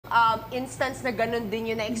instance na ganun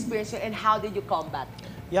din yung na-experience and how did you combat it?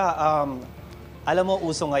 Yeah, alam mo,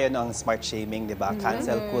 uso ngayon ang smart shaming, di ba?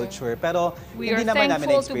 Cancel culture. Pero hindi naman namin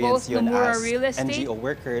na-experience yun as NGO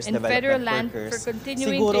workers, development workers.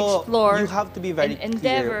 Siguro, you have to be very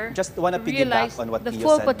clear. Just want to piggyback on what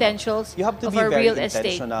Pio said. You have to be very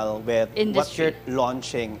intentional with what you're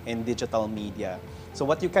launching in digital media. So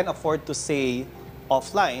what you can afford to say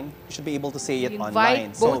offline, you should be able to say it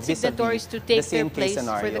online. So signatories to take their place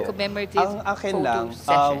for the commemorative photo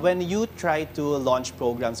session. When you try to launch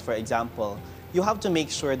programs, for example, you have to make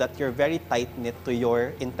sure that you're very tight-knit to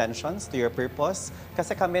your intentions, to your purpose.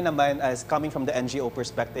 Kasi kami naman, as coming from the NGO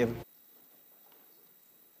perspective.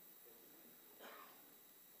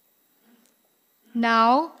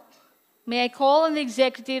 Now, may I call on the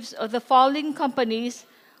executives of the following companies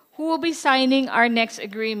who will be signing our next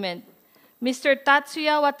agreement. Mr.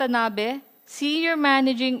 Tatsuya Watanabe, Senior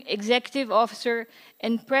Managing Executive Officer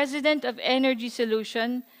and President of Energy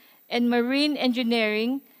Solution and Marine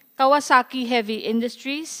Engineering, Kawasaki Heavy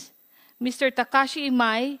Industries. Mr. Takashi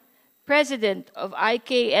Imai, President of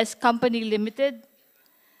IKS Company Limited.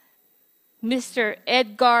 Mr.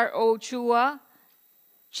 Edgar O. Chua,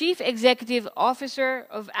 Chief Executive Officer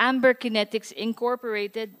of Amber Kinetics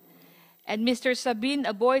Incorporated, and Mr. Sabin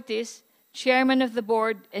Aboitis, Chairman of the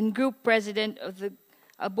Board and Group President of the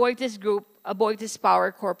Aboitis Group, Aboitis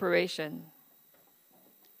Power Corporation.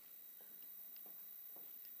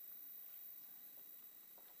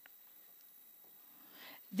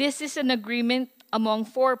 This is an agreement among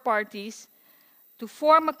 4 parties to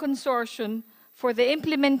form a consortium for the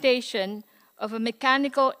implementation of a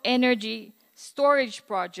mechanical energy storage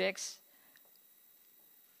projects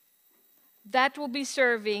that will be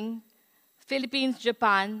serving Philippines,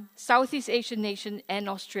 Japan, Southeast Asian nation, and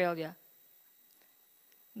Australia.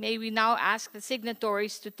 May we now ask the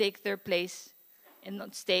signatories to take their place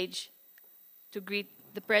on stage to greet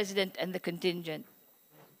the President and the contingent.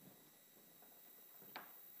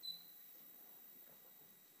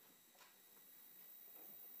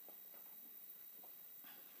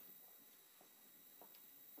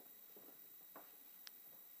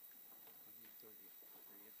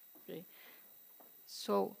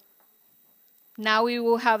 So now we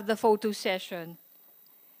will have the photo session.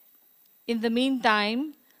 In the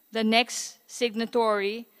meantime, the next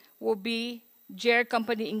signatory will be JER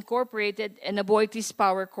Company Incorporated and Aboitis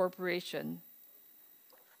Power Corporation.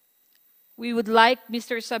 We would like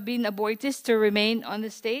Mr. Sabin Aboitis to remain on the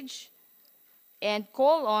stage and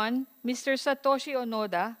call on Mr. Satoshi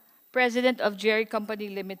Onoda, President of JER Company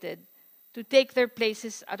Limited, to take their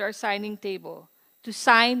places at our signing table to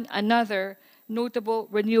sign another notable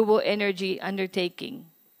renewable energy undertaking.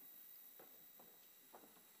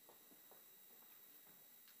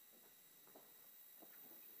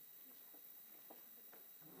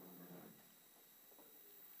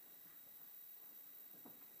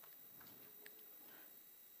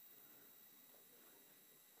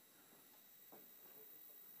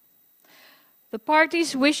 The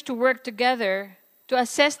parties wish to work together to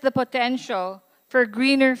assess the potential for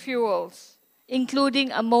greener fuels, including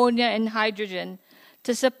ammonia and hydrogen,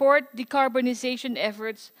 to support decarbonization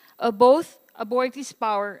efforts of both Aboitis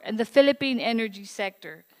Power and the Philippine energy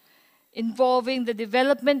sector, involving the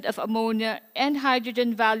development of ammonia and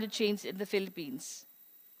hydrogen value chains in the Philippines.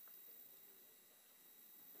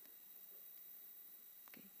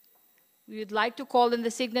 We would like to call on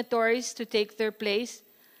the signatories to take their place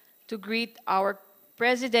to greet our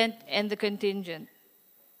President and the contingent.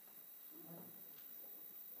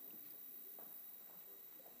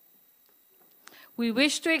 We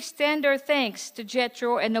wish to extend our thanks to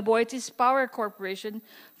JETRO and Aboitis Power Corporation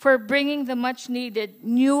for bringing the much-needed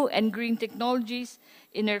new and green technologies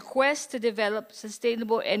in our quest to develop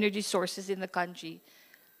sustainable energy sources in the country.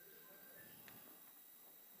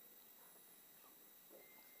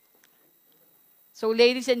 So,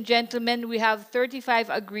 ladies and gentlemen, we have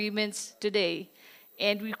 35 agreements today,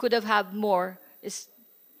 and we could have had more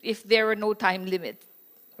if there were no time limit.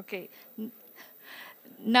 Okay.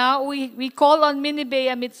 Now we call on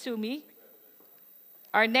Minebea Mitsumi,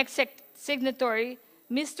 our next signatory,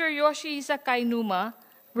 Mr. Yoshihisa Kainuma,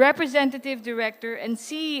 Representative Director and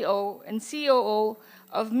CEO and COO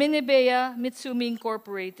of Minebea Mitsumi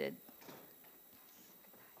Incorporated.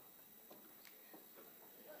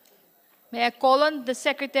 May I call on the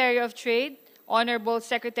Secretary of Trade, Honorable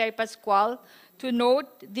Secretary Pascual, to note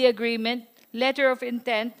the agreement, letter of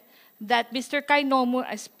intent, that Mr. Kainomu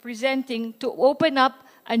is presenting to open up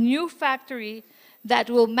a new factory that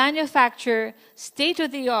will manufacture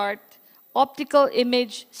state-of-the-art optical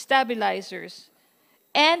image stabilizers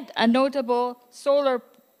and a notable solar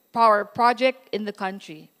power project in the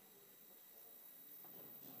country.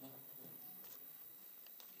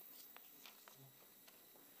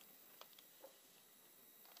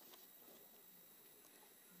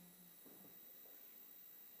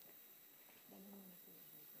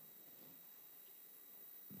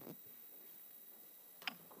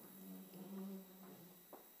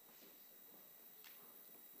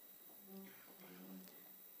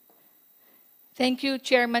 Thank you,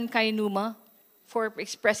 Chairman Kainuma, for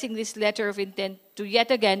expressing this letter of intent to yet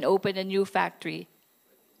again open a new factory.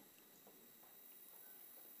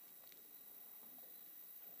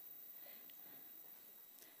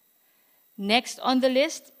 Next on the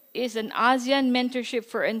list is an ASEAN mentorship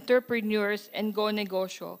for entrepreneurs and Go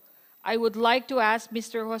Negosyo. I would like to ask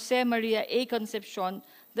Mr. Jose Maria A. Concepcion,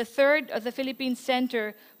 the third of the Philippine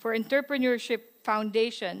Center for Entrepreneurship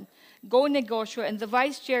Foundation, Go Negosyo, and the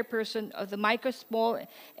Vice Chairperson of the Micro, Small,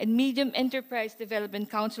 and Medium Enterprise Development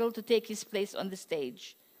Council to take his place on the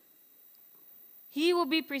stage. He will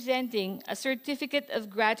be presenting a certificate of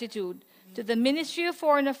gratitude to the Ministry of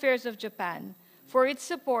Foreign Affairs of Japan for its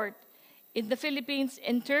support in the Philippines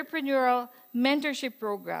Entrepreneurial Mentorship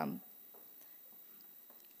Program.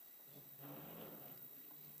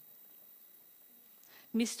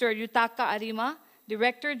 Mr. Yutaka Arima,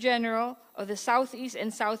 Director General of the Southeast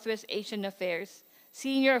and Southwest Asian Affairs,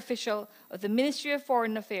 Senior Official of the Ministry of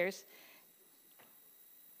Foreign Affairs.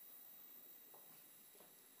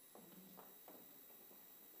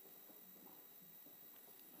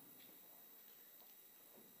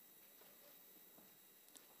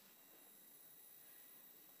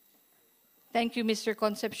 Thank you, Mr.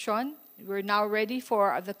 Concepcion. We're now ready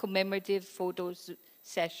for the commemorative photos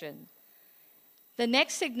session. The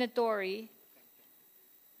next signatory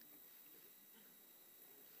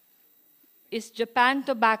is Japan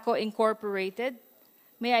Tobacco Incorporated.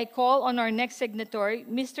 May I call on our next signatory,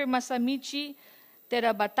 Mr. Masamichi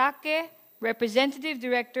Terabatake, Representative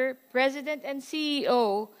Director, President, and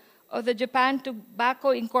CEO of the Japan Tobacco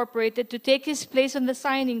Incorporated, to take his place on the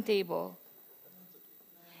signing table,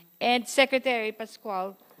 and Secretary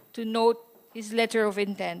Pascual to note his letter of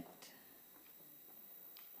intent.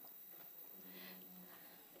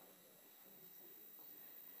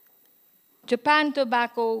 Japan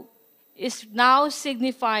Tobacco is now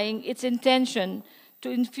signifying its intention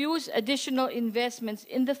to infuse additional investments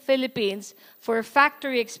in the Philippines for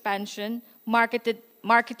factory expansion,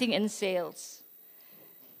 marketing, and sales.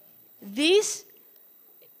 These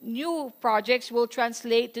new projects will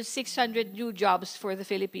translate to 600 new jobs for the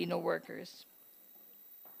Filipino workers.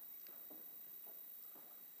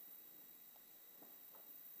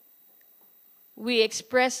 We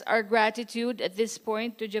express our gratitude at this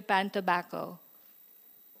point to Japan Tobacco.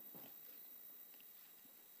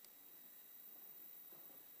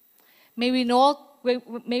 May we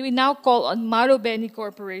now call on Marubeni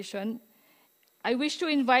Corporation. I wish to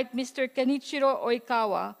invite Mr. Kenichiro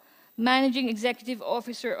Oikawa, Managing Executive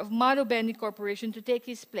Officer of Marubeni Corporation, to take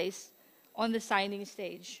his place on the signing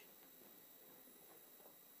stage.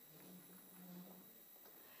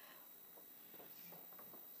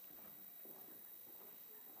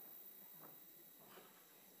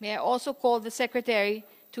 May I also call the Secretary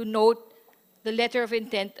to note the letter of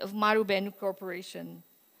intent of Marubeni Corporation.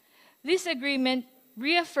 This agreement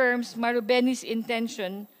reaffirms Marubeni's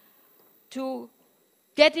intention to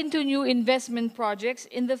get into new investment projects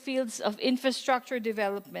in the fields of infrastructure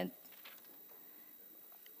development,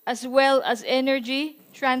 as well as energy,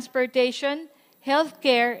 transportation,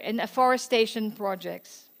 healthcare, and afforestation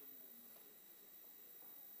projects.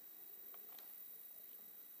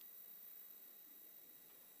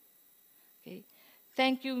 Okay.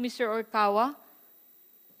 Thank you, Mr. Oikawa,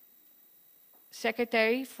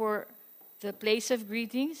 Secretary, for the place of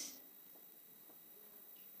greetings.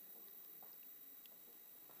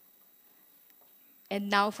 And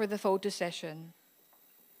now for the photo session.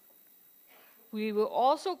 We will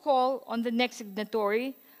also call on the next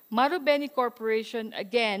signatory, Marubeni Corporation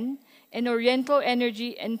again, and Oriental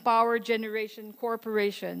Energy and Power Generation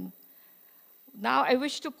Corporation. Now I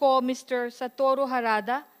wish to call Mr. Satoru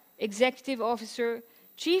Harada, Executive Officer,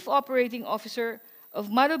 Chief Operating Officer of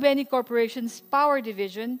Marubeni Corporation's Power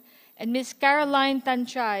Division, and Ms. Caroline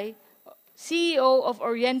Tanchay, CEO of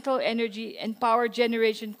Oriental Energy and Power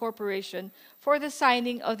Generation Corporation, for the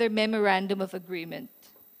signing of their Memorandum of Agreement.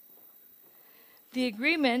 The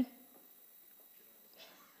agreement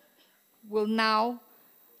will now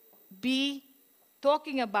be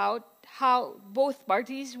talking about how both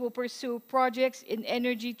parties will pursue projects in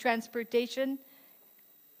energy, transportation,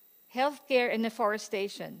 healthcare, and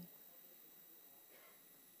afforestation.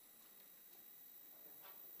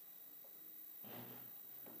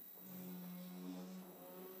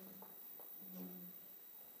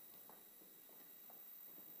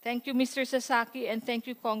 Thank you, Mr. Sasaki, and thank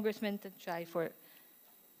you, Congressman Tanchay, for...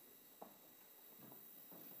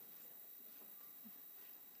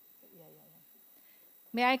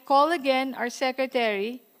 May I call again our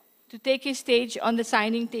Secretary to take his stage on the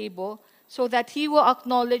signing table so that he will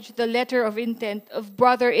acknowledge the letter of intent of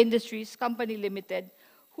Brother Industries Company Limited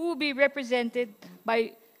who will be represented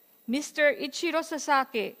by Mr. Ichiro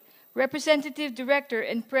Sasaki, Representative Director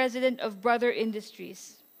and President of Brother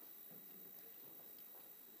Industries.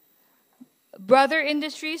 Brother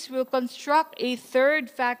Industries will construct a third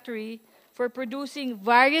factory for producing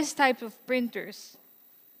various types of printers.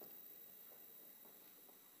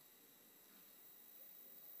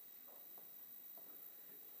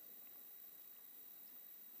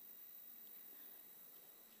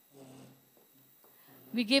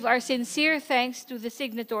 We give our sincere thanks to the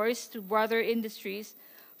signatories to Brother Industries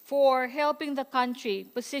for helping the country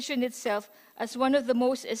position itself as one of the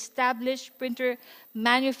most established printer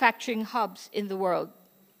manufacturing hubs in the world.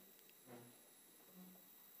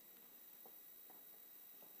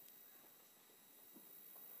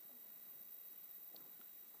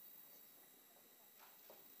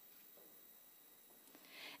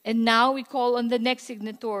 And now we call on the next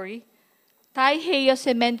signatory, Taiheiyo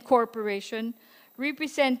Cement Corporation,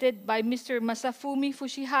 represented by Mr. Masafumi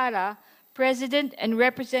Fushihara, President and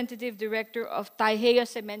Representative Director of Taiheiyo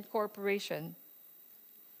Cement Corporation.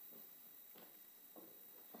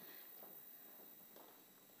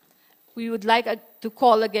 We would like to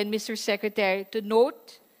call again Mr. Secretary to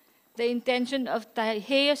note the intention of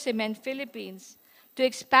Taiheiyo Cement Philippines to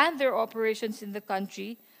expand their operations in the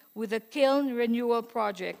country with a kiln renewal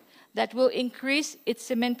project that will increase its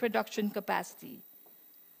cement production capacity.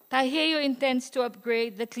 Taiheiyo intends to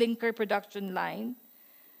upgrade the clinker production line,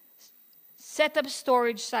 set up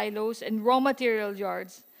storage silos and raw material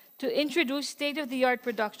yards to introduce state-of-the-art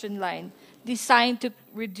production line designed to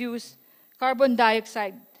reduce carbon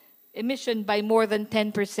dioxide emission by more than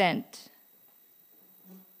 10%.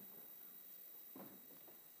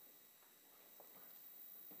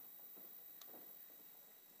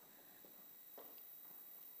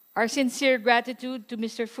 Our sincere gratitude to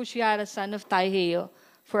Mr. Fushihara-san of Taiheiyo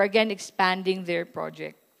for again expanding their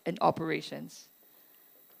project and operations.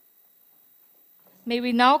 May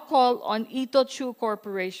we now call on Itochu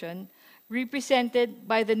Corporation, represented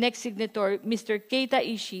by the next signatory, Mr. Keita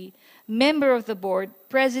Ishii, member of the board,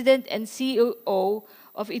 president and CEO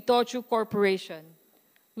of Itochu Corporation.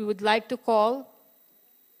 We would like to call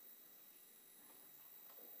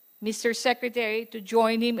Mr. Secretary to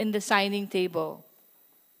join him in the signing table.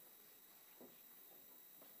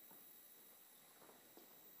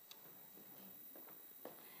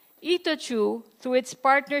 Itochu, through its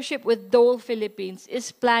partnership with Dole Philippines,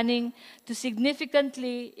 is planning to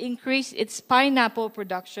significantly increase its pineapple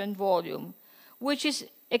production volume, which is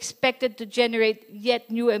expected to generate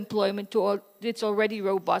yet new employment to its already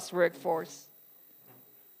robust workforce.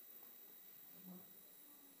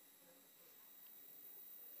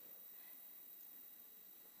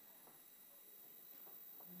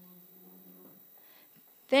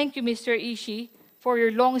 Thank you, Mr. Ishii, for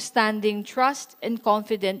your long-standing trust and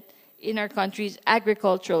confidence in our country's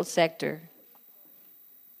agricultural sector.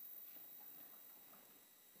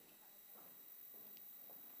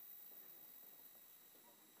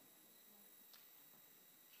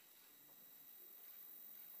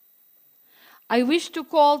 I wish to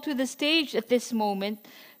call to the stage at this moment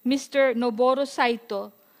Mr. Noboru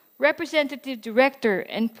Saito, Representative Director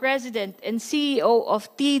and President and CEO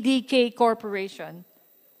of TDK Corporation.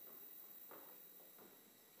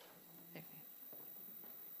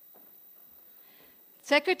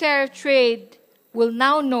 Secretary of Trade will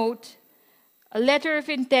now note a letter of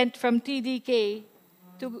intent from TDK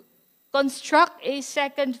to construct a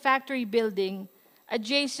second factory building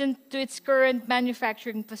adjacent to its current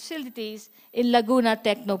manufacturing facilities in Laguna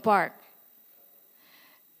Technopark.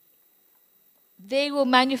 They will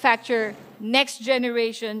manufacture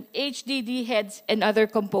next-generation HDD heads and other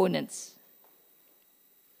components.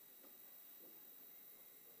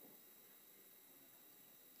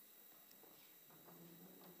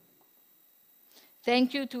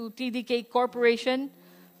 Thank you to TDK Corporation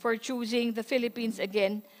for choosing the Philippines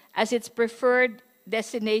again as its preferred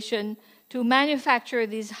destination to manufacture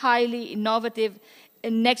these highly innovative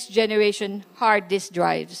and next-generation hard disk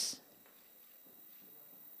drives.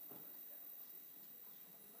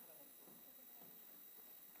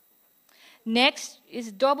 Next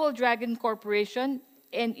is Double Dragon Corporation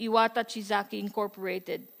and Iwata Chizaki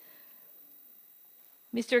Incorporated.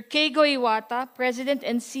 Mr. Keigo Iwata, President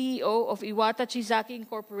and CEO of Iwata Chizaki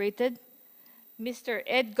Incorporated. Mr.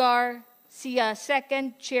 Edgar Sia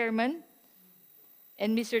II, Chairman.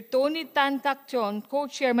 And Mr. Tony Tan Caccion,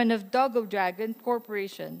 Co-Chairman of Double Dragon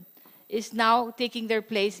Corporation, is now taking their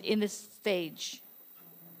place in the stage.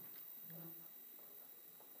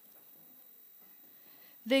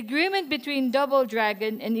 The agreement between Double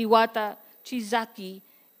Dragon and Iwata Chizaki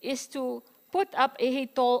is to put up a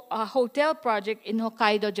hotel project in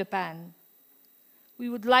Hokkaido, Japan. We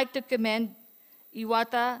would like to commend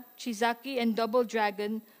Iwata, Chizaki, and Double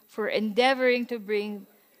Dragon for endeavoring to bring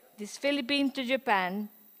this Philippines to Japan,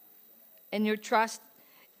 and your trust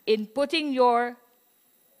in putting your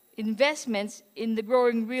investments in the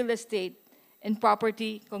growing real estate and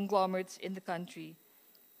property conglomerates in the country.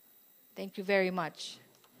 Thank you very much.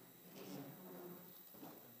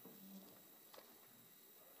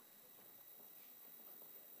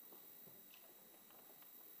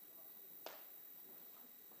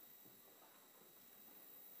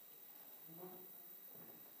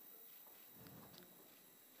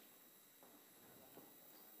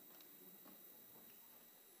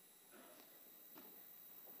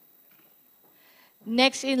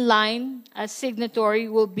 Next in line as signatory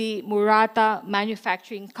will be Murata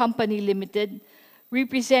Manufacturing Company Limited,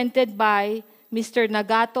 represented by Mr.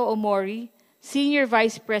 Nagato Omori, Senior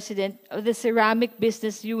Vice President of the Ceramic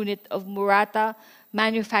Business Unit of Murata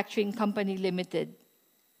Manufacturing Company Limited.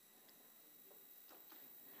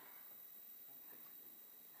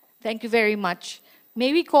 Thank you very much.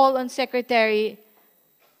 May we call on Secretary,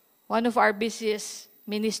 one of our busiest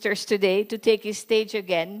ministers today, to take his stage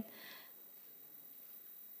again,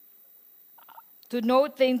 to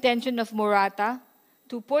note the intention of Murata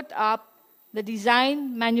to put up the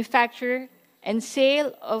design, manufacture, and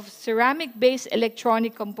sale of ceramic-based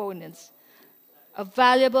electronic components, a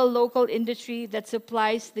valuable local industry that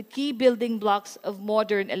supplies the key building blocks of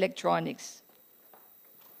modern electronics.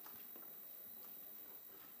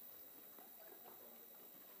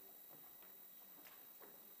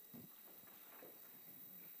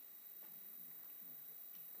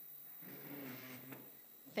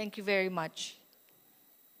 Thank you very much.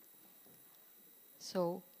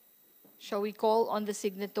 So, shall we call on the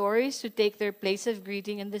signatories to take their place of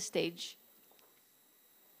greeting in the stage?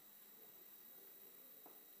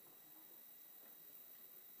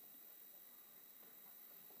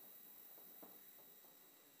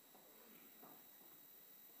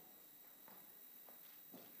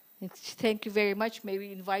 Thank you very much. May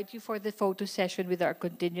we invite you for the photo session with our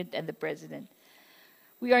contingent and the President.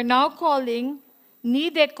 We are now calling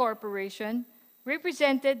NIDEC Corporation,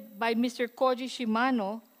 represented by Mr. Koji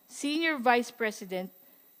Shimano, Senior Vice President,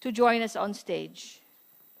 to join us on stage.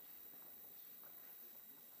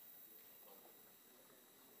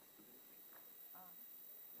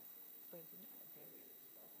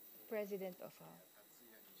 President of...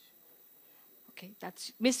 Okay,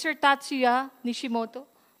 that's Mr. Tatsuya Nishimoto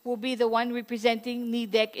will be the one representing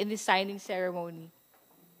NIDEC in the signing ceremony.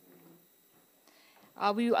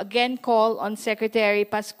 We again call on Secretary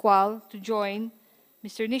Pascual to join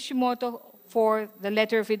Mr. Nishimoto for the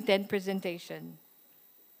letter of intent presentation.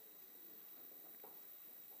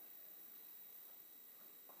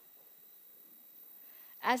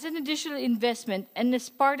 As an additional investment and as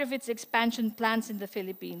part of its expansion plans in the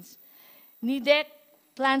Philippines, NIDEC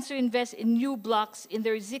plans to invest in new blocks in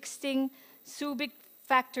their existing Subic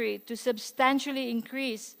factory to substantially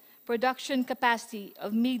increase production capacity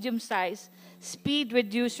of medium-sized speed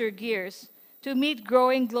reducer gears to meet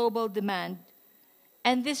growing global demand.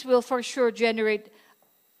 And this will for sure generate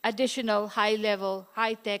additional high-level,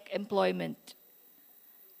 high-tech employment.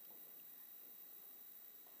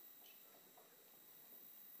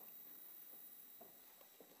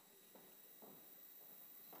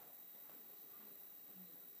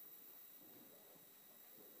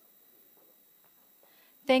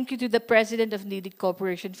 Thank you to the President of NIDEC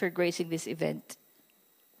Corporation for gracing this event.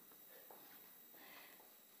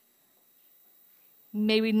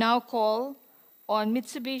 May we now call on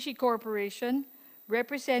Mitsubishi Corporation,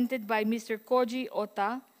 represented by Mr. Koji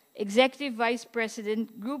Ota, Executive Vice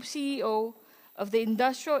President, Group CEO of the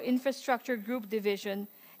Industrial Infrastructure Group Division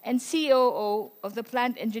and COO of the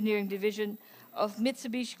Plant Engineering Division of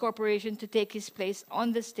Mitsubishi Corporation, to take his place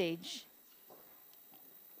on the stage.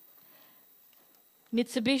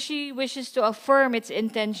 Mitsubishi wishes to affirm its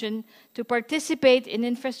intention to participate in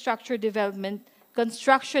infrastructure development,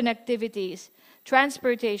 construction activities,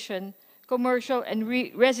 transportation, commercial and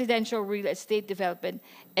residential real estate development,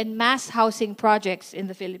 and mass housing projects in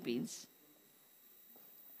the Philippines.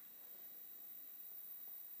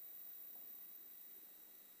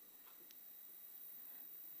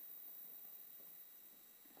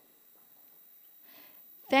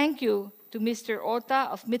 Thank you to Mr. Ota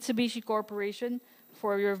of Mitsubishi Corporation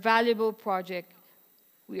for your valuable project.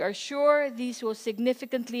 We are sure these will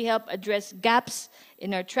significantly help address gaps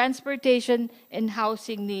in our transportation and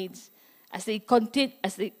housing needs as the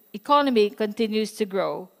economy continues to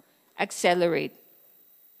grow, accelerate.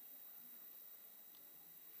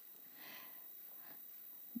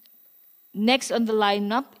 Next on the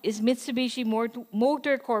lineup is Mitsubishi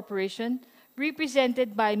Motor Corporation,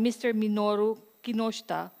 represented by Mr. Minoru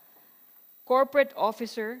Kinoshita, Corporate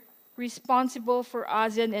Officer responsible for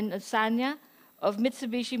ASEAN and Oceania of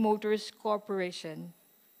Mitsubishi Motors Corporation.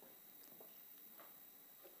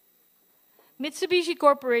 Mitsubishi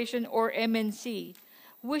Corporation, or MNC,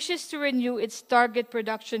 wishes to renew its target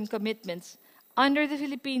production commitments under the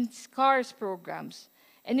Philippines CARS programs,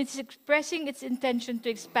 and it's expressing its intention to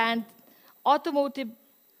expand automotive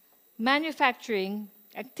manufacturing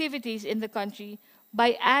activities in the country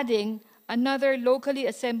by adding another locally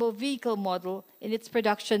assembled vehicle model in its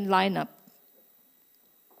production lineup.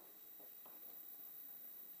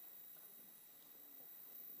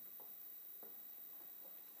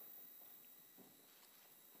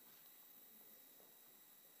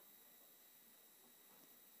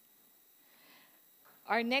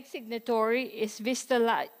 Our next signatory is Vista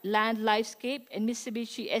Land Lifescape and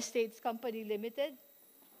Mitsubishi Estates Company Limited.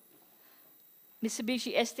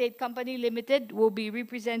 Mitsubishi Estate Company Limited will be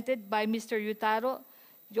represented by Mr. Yutaro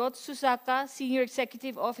Yotsusaka, Senior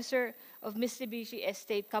Executive Officer of Mitsubishi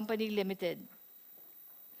Estate Company Limited.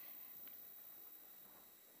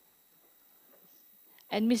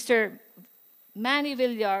 And Mr. Manny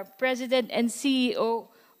Villar, President and CEO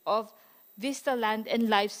of Vista Land and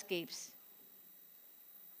Lifescapes.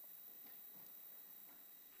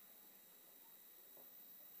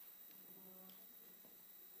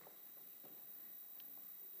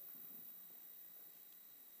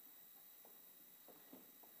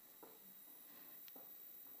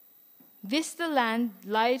 Vista Land,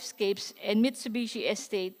 Lifescapes, and Mitsubishi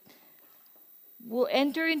Estate will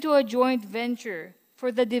enter into a joint venture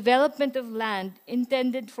for the development of land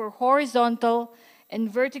intended for horizontal and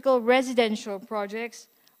vertical residential projects,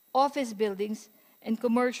 office buildings, and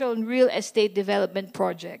commercial and real estate development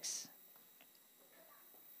projects.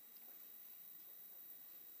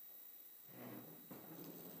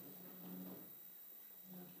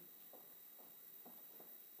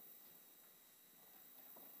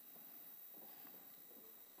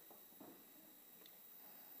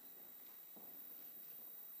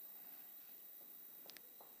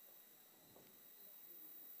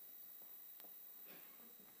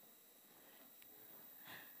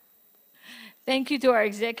 Thank you to our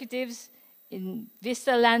executives in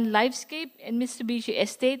Vista Land Lifescape and Mitsubishi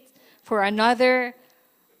Estate for another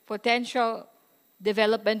potential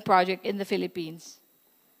development project in the Philippines.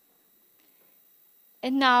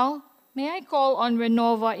 And now, may I call on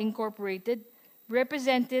Renova Incorporated,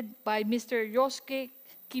 represented by Mr. Yosuke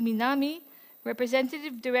Kiminami,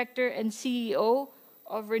 Representative Director and CEO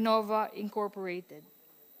of Renova Incorporated.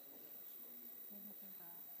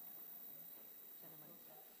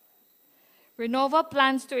 Renova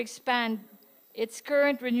plans to expand its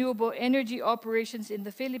current renewable energy operations in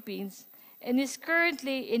the Philippines and is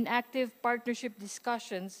currently in active partnership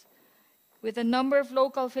discussions with a number of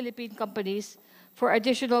local Philippine companies for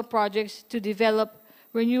additional projects to develop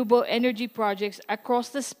renewable energy projects across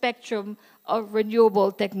the spectrum of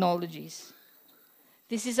renewable technologies.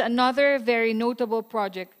 This is another very notable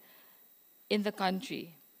project in the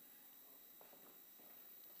country.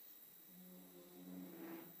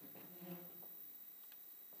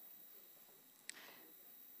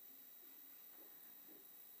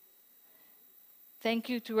 Thank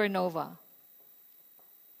you to Renova.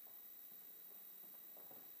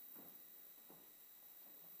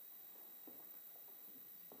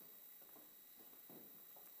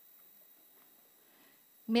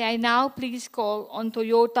 May I now please call on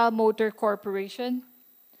Toyota Motor Corporation,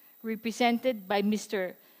 represented by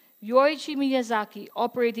Mr. Yoichi Miyazaki,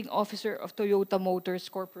 Operating Officer of Toyota Motors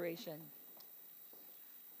Corporation.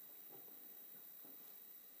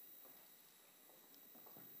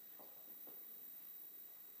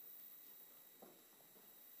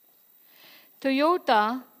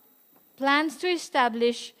 Toyota plans to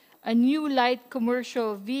establish a new light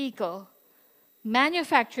commercial vehicle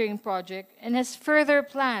manufacturing project and has further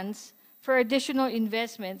plans for additional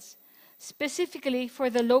investments, specifically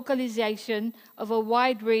for the localization of a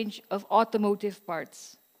wide range of automotive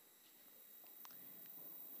parts.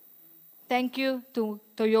 Thank you to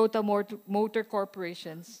Toyota Motor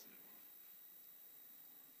Corporations.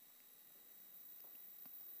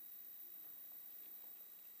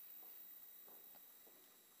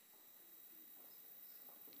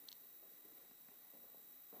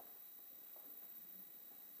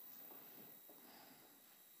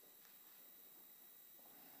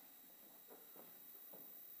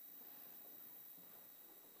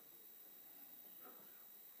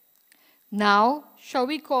 Now, shall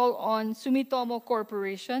we call on Sumitomo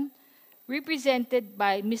Corporation, represented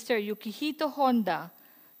by Mr. Yukihito Honda,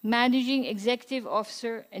 Managing Executive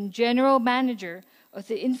Officer and General Manager of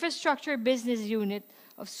the Infrastructure Business Unit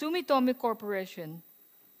of Sumitomo Corporation.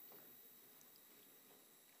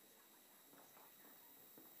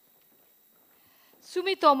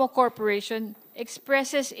 Sumitomo Corporation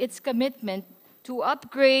expresses its commitment to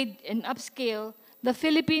upgrade and upscale the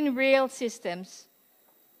Philippine rail systems.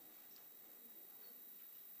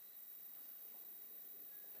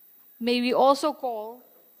 May we also call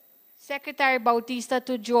Secretary Bautista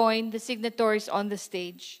to join the signatories on the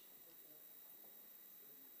stage.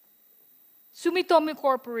 Sumitomo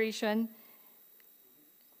Corporation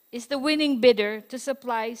is the winning bidder to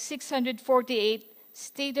supply 648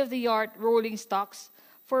 state-of-the-art rolling stocks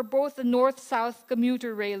for both the North-South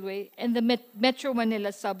Commuter Railway and the Metro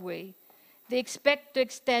Manila Subway. They expect to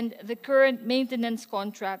extend the current maintenance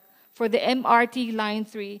contract for the MRT Line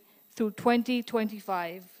 3 through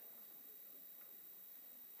 2025.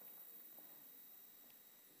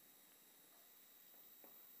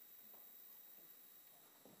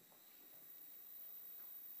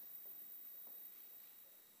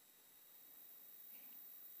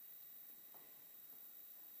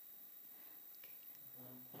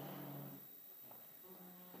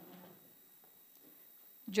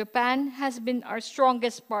 Japan has been our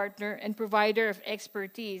strongest partner and provider of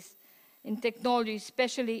expertise in technology,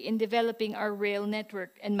 especially in developing our rail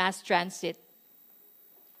network and mass transit.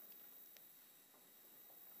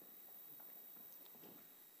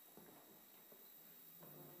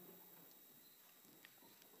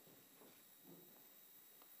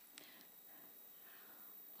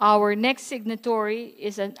 Our next signatory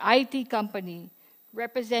is an IT company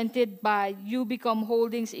represented by Ubicom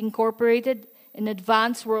Holdings Incorporated and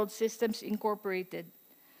Advanced World Systems Incorporated.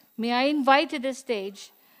 May I invite to the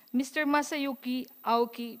stage Mr. Masayuki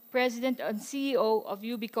Aoki, President and CEO of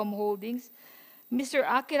Ubicom Holdings, Mr.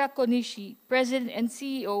 Akira Konishi, President and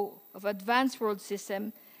CEO of Advanced World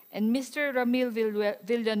System, and Mr. Ramil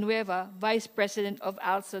Villanueva, Vice President of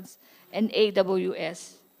Alsons and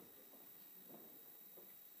AWS.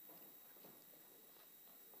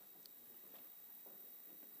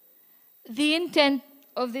 The intent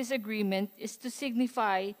of this agreement is to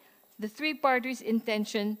signify the three parties'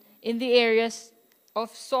 intention in the areas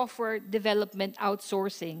of software development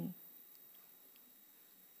outsourcing.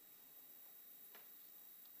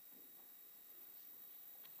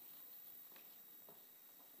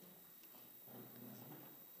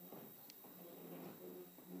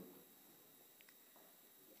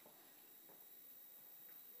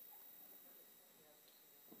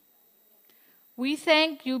 We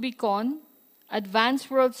thank Ubicon, Advanced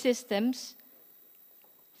World Systems,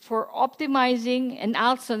 for optimizing, and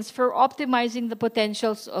Alsons for optimizing the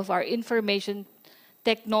potentials of our information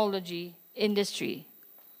technology industry.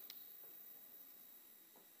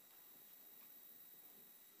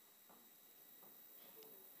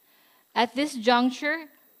 At this juncture,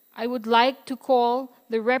 I would like to call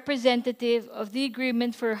the representative of the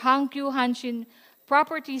agreement for Hankyu Hanshin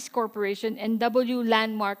Properties Corporation and W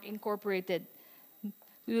Landmark Incorporated.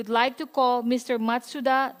 We would like to call Mr.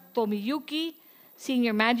 Matsuda Tomiyuki,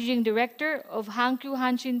 Senior Managing Director of Hankyu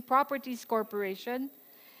Hanshin Properties Corporation,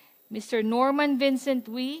 Mr. Norman Vincent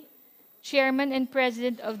Wee, Chairman and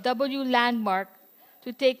President of W Landmark,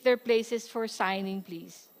 to take their places for signing,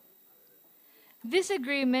 please. This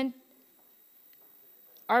agreement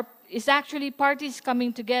is actually parties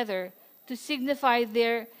coming together to signify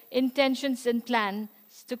their intentions and plans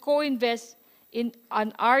to co-invest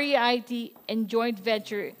on REIT and joint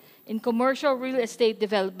venture in commercial real estate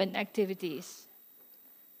development activities.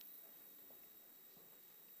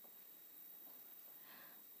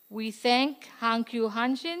 We thank Hankyu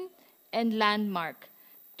Hanshin and Landmark,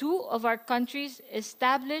 two of our country's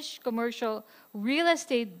established commercial real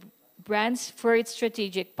estate brands, for its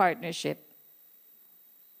strategic partnership.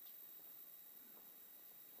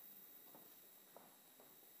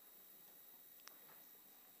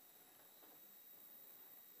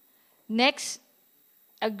 Next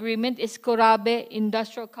agreement is Korabe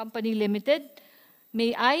Industrial Company Limited.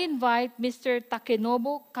 May I invite Mr.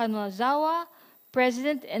 Takenobu Kanazawa,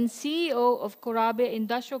 President and CEO of Korabe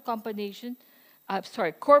Industrial Corporation,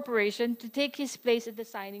 to take his place at the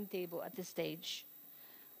signing table at the stage.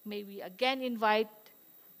 May we again invite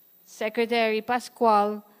Secretary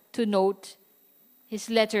Pascual to note his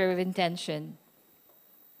letter of intention.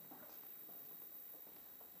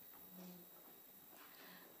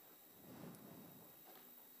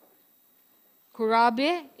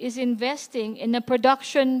 Korabe is investing in a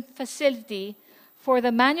production facility for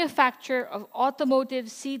the manufacture of automotive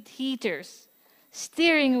seat heaters,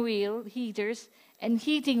 steering wheel heaters, and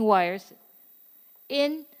heating wires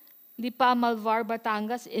in Lipa Malvar,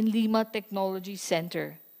 Batangas, and Lima Technology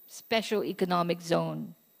Center, Special Economic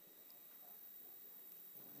Zone.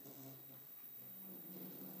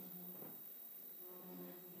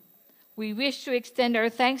 We wish to extend our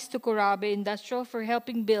thanks to Corabe Industrial for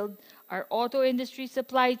helping build our auto industry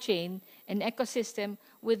supply chain and ecosystem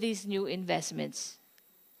with these new investments.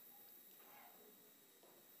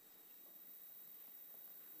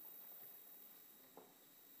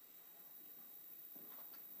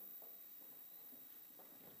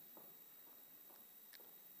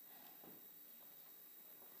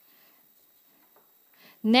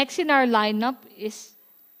 Next in our lineup is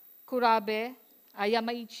Kurabe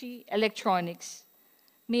Yamaichi Electronics.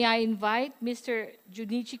 May I invite Mr.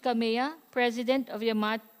 Junichi Kameya, President of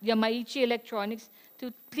Yamaichi Electronics,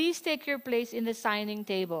 to please take your place in the signing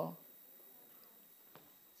table.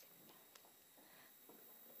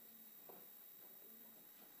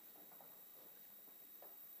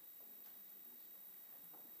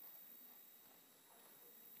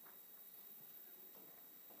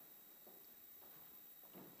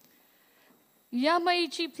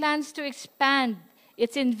 Yamaichi plans to expand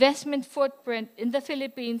its investment footprint in the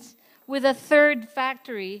Philippines with a third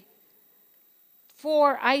factory,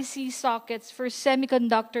 4 IC sockets for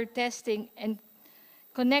semiconductor testing and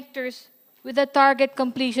connectors with a target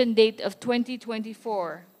completion date of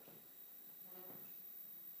 2024.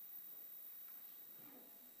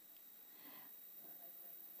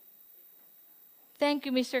 Thank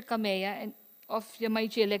you, Mr. Kameya of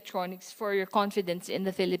Yamaichi Electronics, for your confidence in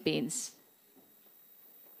the Philippines.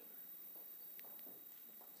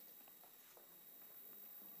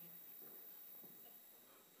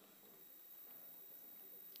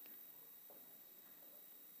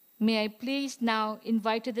 May I please now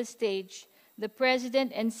invite to the stage the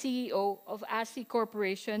President and CEO of ASI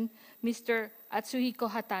Corporation, Mr. Atsuhiko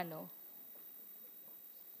Hatano.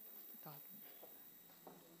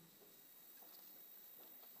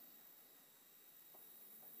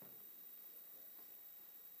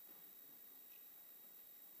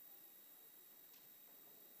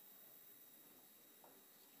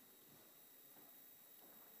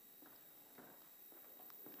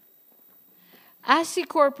 ASI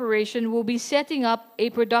Corporation will be setting up a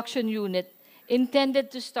production unit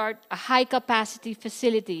intended to start a high-capacity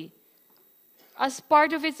facility as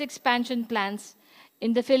part of its expansion plans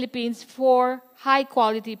in the Philippines for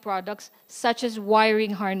high-quality products such as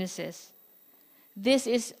wiring harnesses. This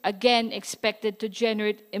is again expected to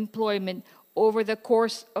generate employment over the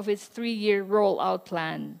course of its 3-year rollout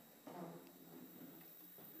plan.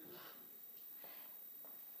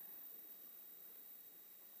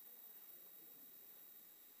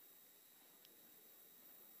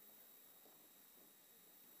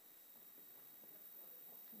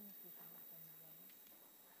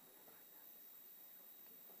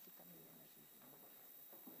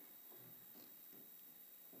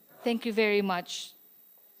 Thank you very much.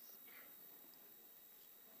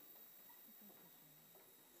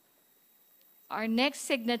 Our next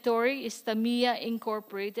signatory is Tamiya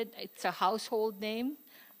Incorporated. It's a household name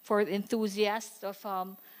for enthusiasts of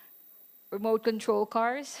remote control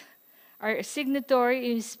cars. Our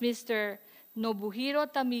signatory is Mr.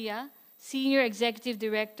 Nobuhiro Tamiya, Senior Executive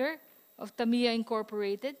Director of Tamiya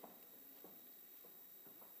Incorporated.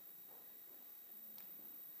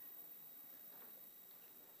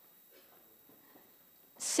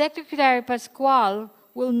 Secretary Pascual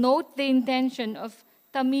will note the intention of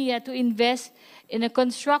Tamiya to invest in the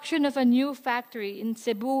construction of a new factory in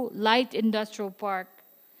Cebu Light Industrial Park,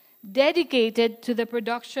 dedicated to the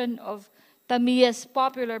production of Tamiya's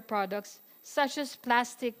popular products such as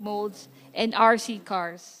plastic molds and RC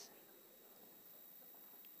cars.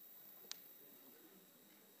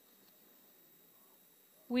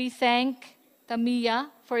 We thank Tamiya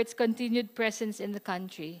for its continued presence in the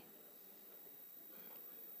country.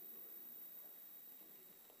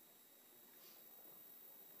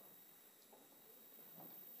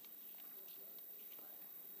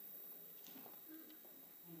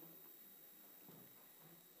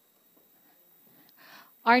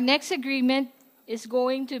 Our next agreement is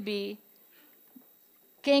going to be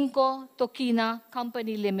Kenko Tokina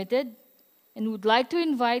Company Limited, and would like to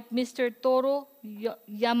invite Mr. Toru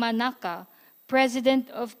Yamanaka,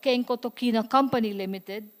 President of Kenko Tokina Company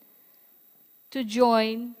Limited, to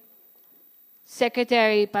join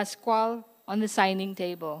Secretary Pascual on the signing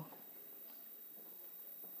table.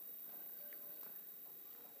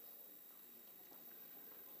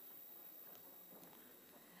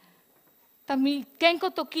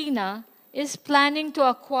 Kenko Tokina is planning to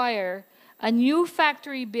acquire a new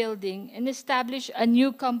factory building and establish a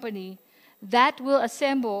new company that will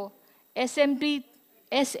assemble SMT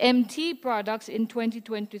SMT products in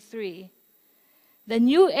 2023. The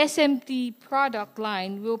new SMT product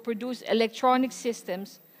line will produce electronic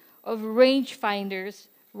systems of rangefinders,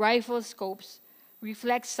 rifle scopes,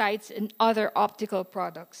 reflex sights, and other optical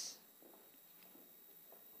products.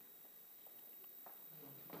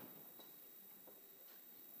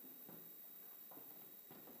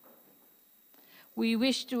 We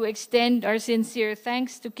wish to extend our sincere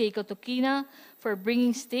thanks to Keiko Tokina for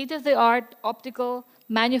bringing state-of-the-art optical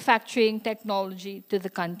manufacturing technology to the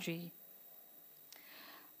country.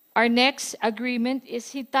 Our next agreement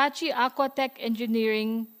is Hitachi Aquatech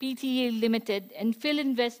Engineering Pte. Limited and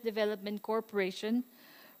Philinvest Development Corporation,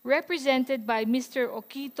 represented by Mr.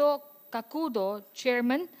 Okito Kakudo,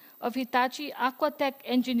 Chairman of Hitachi Aquatech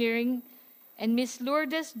Engineering, and Ms.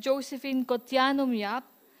 Lourdes Josephine Cotiano-Miap,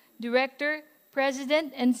 Director,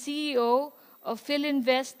 President, and CEO of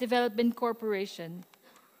Philinvest Development Corporation.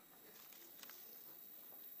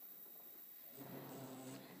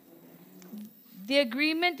 The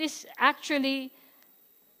agreement is actually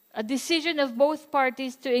a decision of both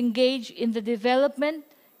parties to engage in the development,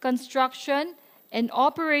 construction, and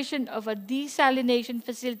operation of a desalination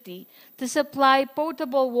facility to supply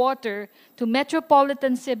potable water to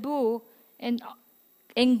metropolitan Cebu and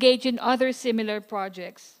engage in other similar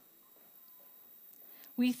projects.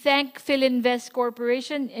 We thank Philinvest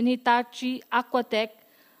Corporation and Hitachi Aquatech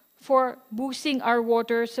for boosting our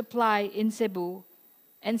water supply in Cebu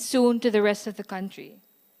and soon to the rest of the country.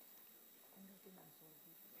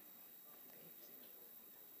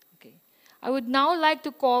 Okay. I would now like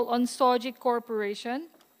to call on Sojit Corporation,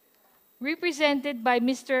 represented by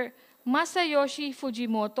Mr. Masayoshi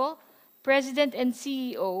Fujimoto, President and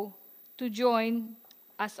CEO, to join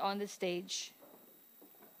us on the stage.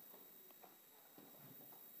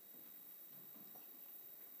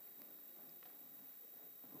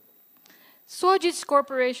 Sojit's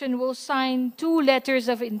Corporation will sign 2 letters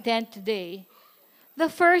of intent today. The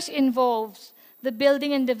first involves the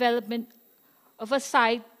building and development of a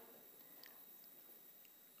site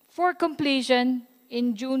for completion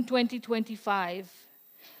in June 2025.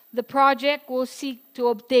 The project will seek to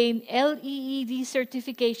obtain LEED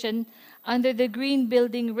certification under the Green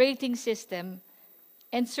Building Rating System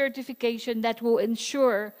and certification that will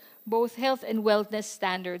ensure both health and wellness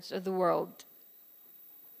standards of the world.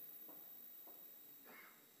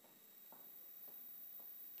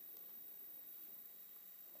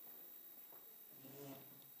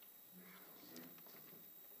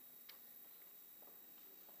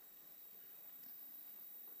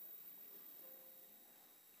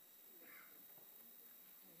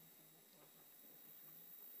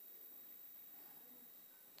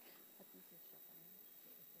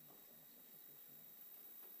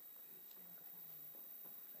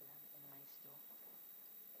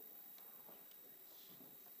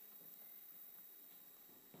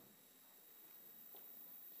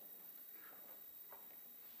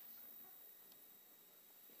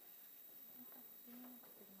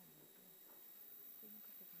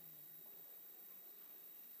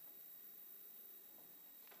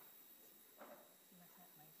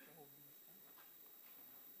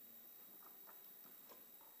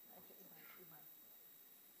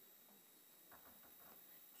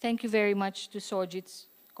 Thank you very much to Sojit's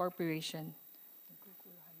Corporation.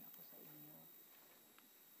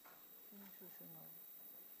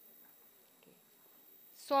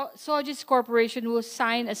 Sojit's Corporation will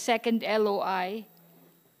sign a second LOI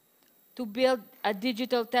to build a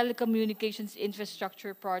digital telecommunications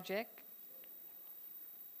infrastructure project.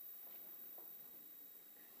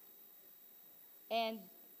 And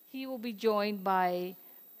he will be joined by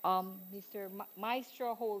Mr.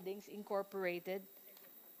 Maestro Holdings Incorporated,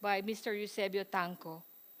 by Mr. Eusebio Tanco.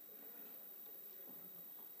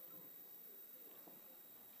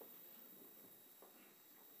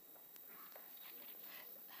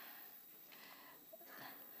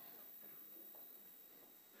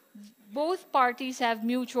 Both parties have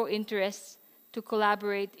mutual interests to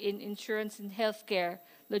collaborate in insurance and healthcare,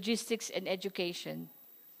 logistics, and education.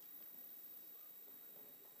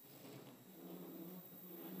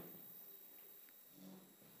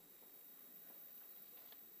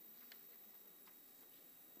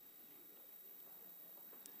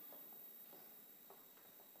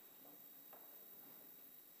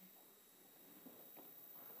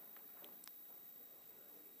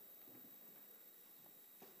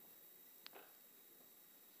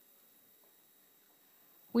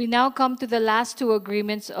 We now come to the last 2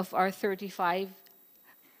 agreements of our 35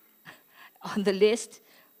 on the list.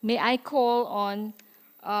 May I call on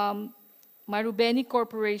Marubeni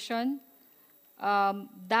Corporation,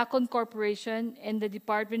 Dacon Corporation and the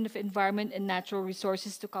Department of Environment and Natural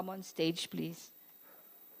Resources to come on stage, please.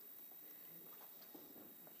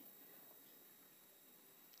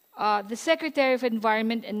 The Secretary of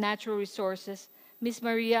Environment and Natural Resources, Ms.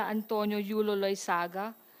 Maria Antonio Yulo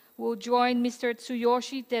Loizaga, will join Mr.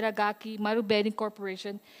 Tsuyoshi Teragaki Marubeni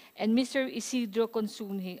Corporation and Mr. Isidro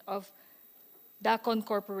Consunji of Dacon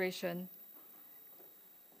Corporation.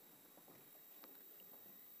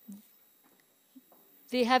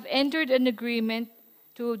 They have entered an agreement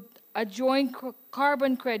to a joint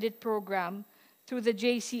carbon credit program through the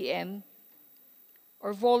JCM,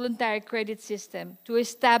 or Voluntary Credit System, to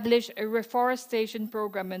establish a reforestation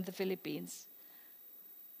program in the Philippines.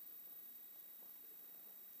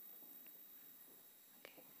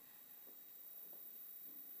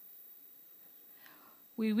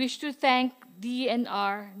 We wish to thank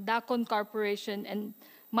DNR, Dacon Corporation, and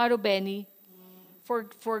Marubeni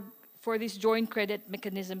for this joint credit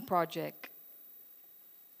mechanism project.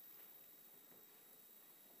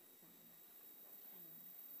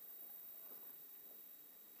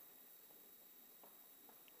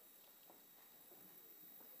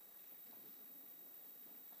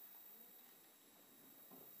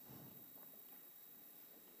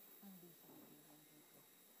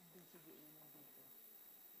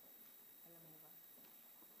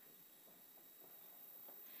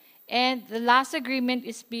 And the last agreement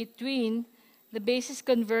is between the Basis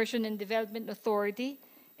Conversion and Development Authority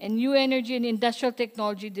and New Energy and Industrial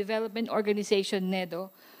Technology Development Organization,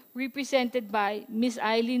 NEDO, represented by Ms.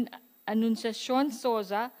 Eileen Anunciacion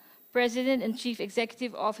Soza, President and Chief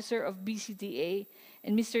Executive Officer of BCTA,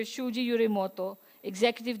 and Mr. Shuji Yorimoto,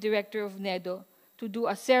 Executive Director of NEDO, to do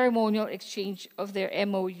a ceremonial exchange of their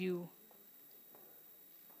MOU.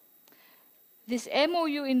 This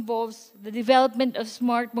MOU involves the development of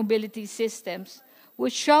smart mobility systems,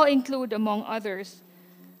 which shall include, among others,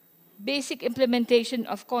 basic implementation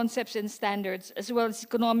of concepts and standards, as well as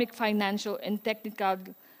economic, financial, and technical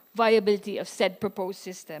viability of said proposed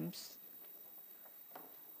systems.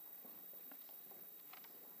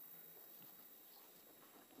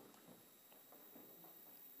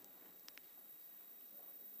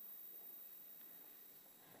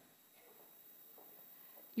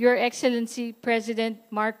 Your Excellency, President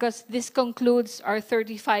Marcos, this concludes our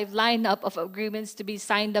 35 lineup of agreements to be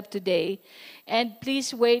signed up today. And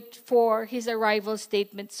please wait for his arrival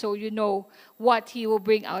statement so you know what he will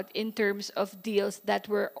bring out in terms of deals that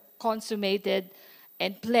were consummated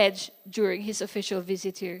and pledged during his official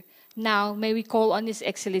visit here. Now, may we call on His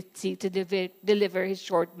Excellency to deliver his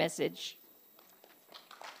short message.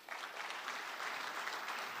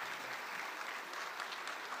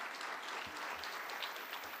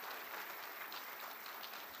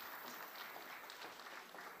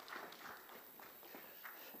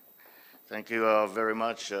 Thank you very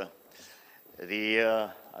much. I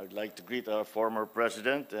would like to greet our former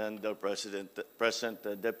President and the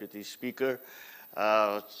present Deputy Speaker,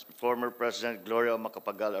 former President Gloria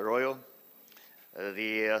Macapagal Arroyo,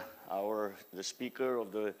 the Speaker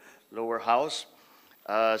of the Lower House,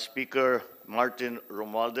 Speaker Martin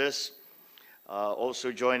Romualdez.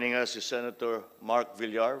 Also joining us is Senator Mark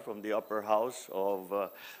Villar from the Upper House of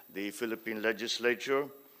the Philippine Legislature.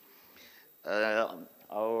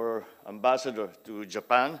 Our ambassador to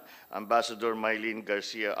Japan, Ambassador Maylene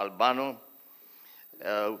Garcia Albano,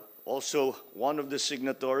 also one of the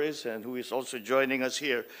signatories and who is also joining us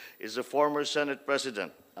here is the former Senate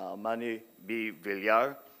President, Manny B.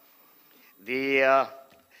 Villar, the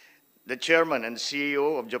Chairman and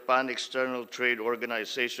CEO of Japan External Trade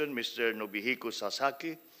Organization, Mr. Nobihiko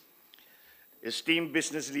Sasaki, esteemed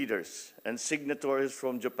business leaders and signatories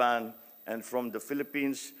from Japan and from the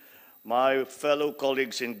Philippines, my fellow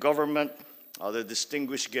colleagues in government, other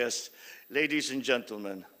distinguished guests, ladies and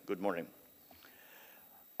gentlemen, good morning.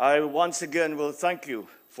 I once again will thank you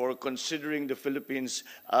for considering the Philippines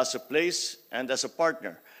as a place and as a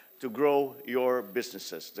partner to grow your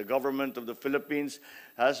businesses. The government of the Philippines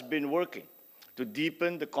has been working to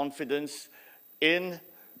deepen the confidence in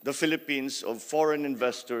the Philippines of foreign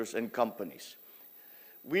investors and companies.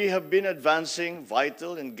 We have been advancing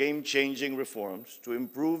vital and game-changing reforms to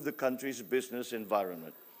improve the country's business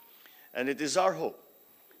environment. And it is our hope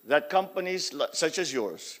that companies such as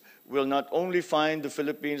yours will not only find the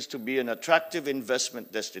Philippines to be an attractive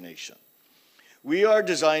investment destination. We are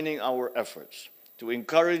designing our efforts to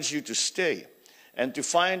encourage you to stay and to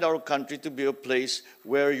find our country to be a place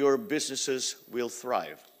where your businesses will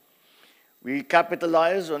thrive. We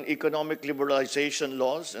capitalize on economic liberalization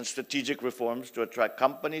laws and strategic reforms to attract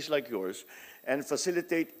companies like yours and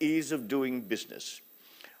facilitate ease of doing business.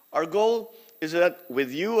 Our goal is that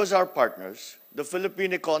with you as our partners, the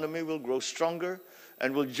Philippine economy will grow stronger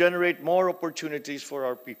and will generate more opportunities for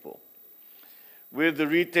our people. With the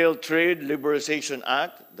Retail Trade Liberalization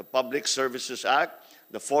Act, the Public Services Act,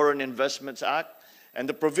 the Foreign Investments Act, and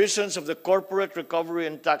the provisions of the Corporate Recovery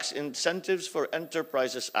and Tax Incentives for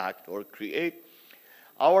Enterprises Act, or CREATE,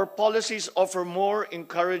 our policies offer more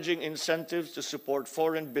encouraging incentives to support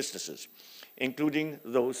foreign businesses, including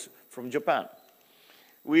those from Japan.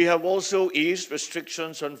 We have also eased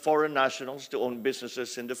restrictions on foreign nationals to own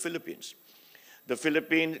businesses in the Philippines. The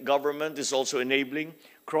Philippine government is also enabling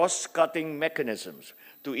cross-cutting mechanisms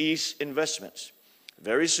to ease investments.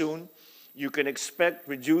 Very soon, you can expect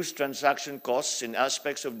reduced transaction costs in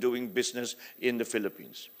aspects of doing business in the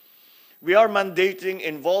Philippines. We are mandating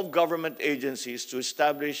involved government agencies to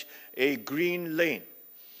establish a green lane.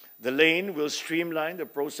 The lane will streamline the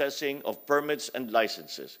processing of permits and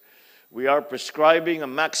licenses. We are prescribing a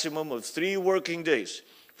maximum of 3 working days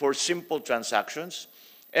for simple transactions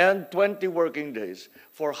and 20 working days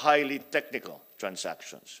for highly technical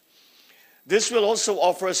transactions. This will also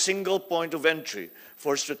offer a single point of entry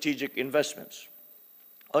for strategic investments.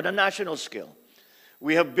 On a national scale,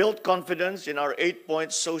 we have built confidence in our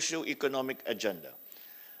 8-point socio-economic agenda.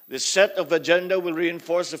 This set of agenda will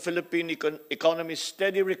reinforce the Philippine economy's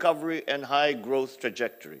steady recovery and high growth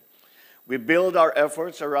trajectory. We build our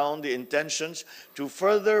efforts around the intentions to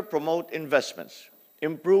further promote investments,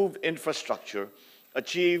 improve infrastructure,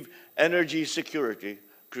 achieve energy security,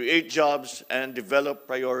 create jobs, and develop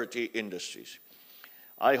priority industries.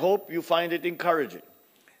 I hope you find it encouraging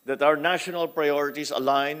that our national priorities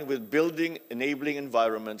align with building enabling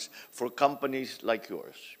environments for companies like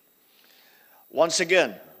yours. Once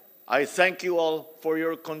again, I thank you all for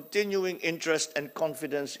your continuing interest and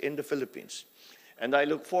confidence in the Philippines, and I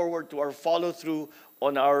look forward to our follow-through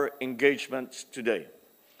on our engagements today.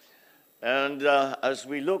 And as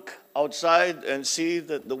we look outside and see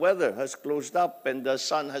that the weather has closed up and the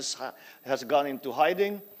sun has gone into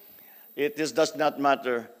hiding, it does not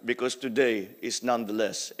matter, because today is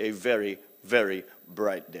nonetheless a very, very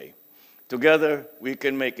bright day. Together, we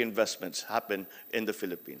can make investments happen in the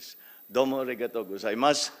Philippines. Domo arigatou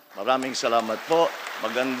gozaimasu. Maraming salamat po.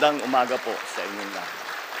 Magandang umaga po sa inyong lahat.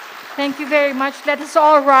 Thank you very much. Let us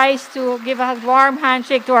all rise to give a warm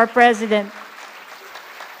handshake to our President.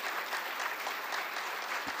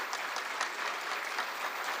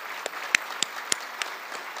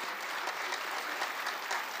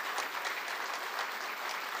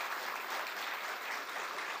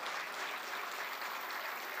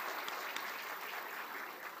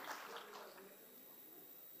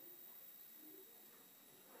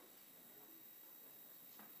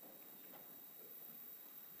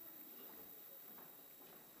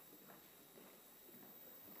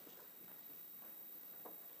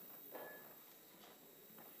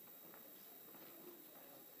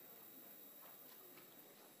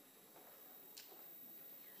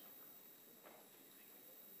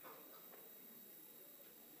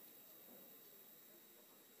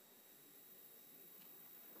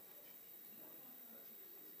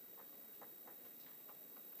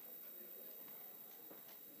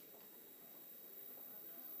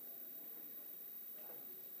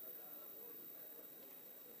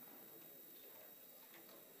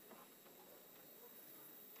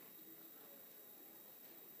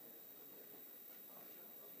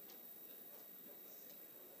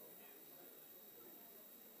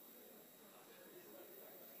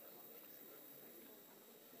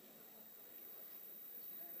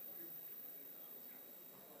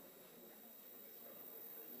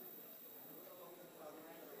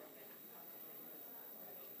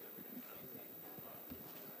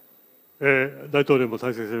大統領も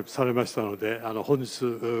退席されましたので、本日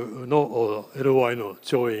の LOI の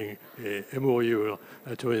調印、MOU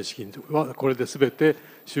の調印式はこれで全て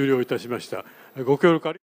終了いたしました。ご協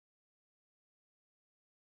力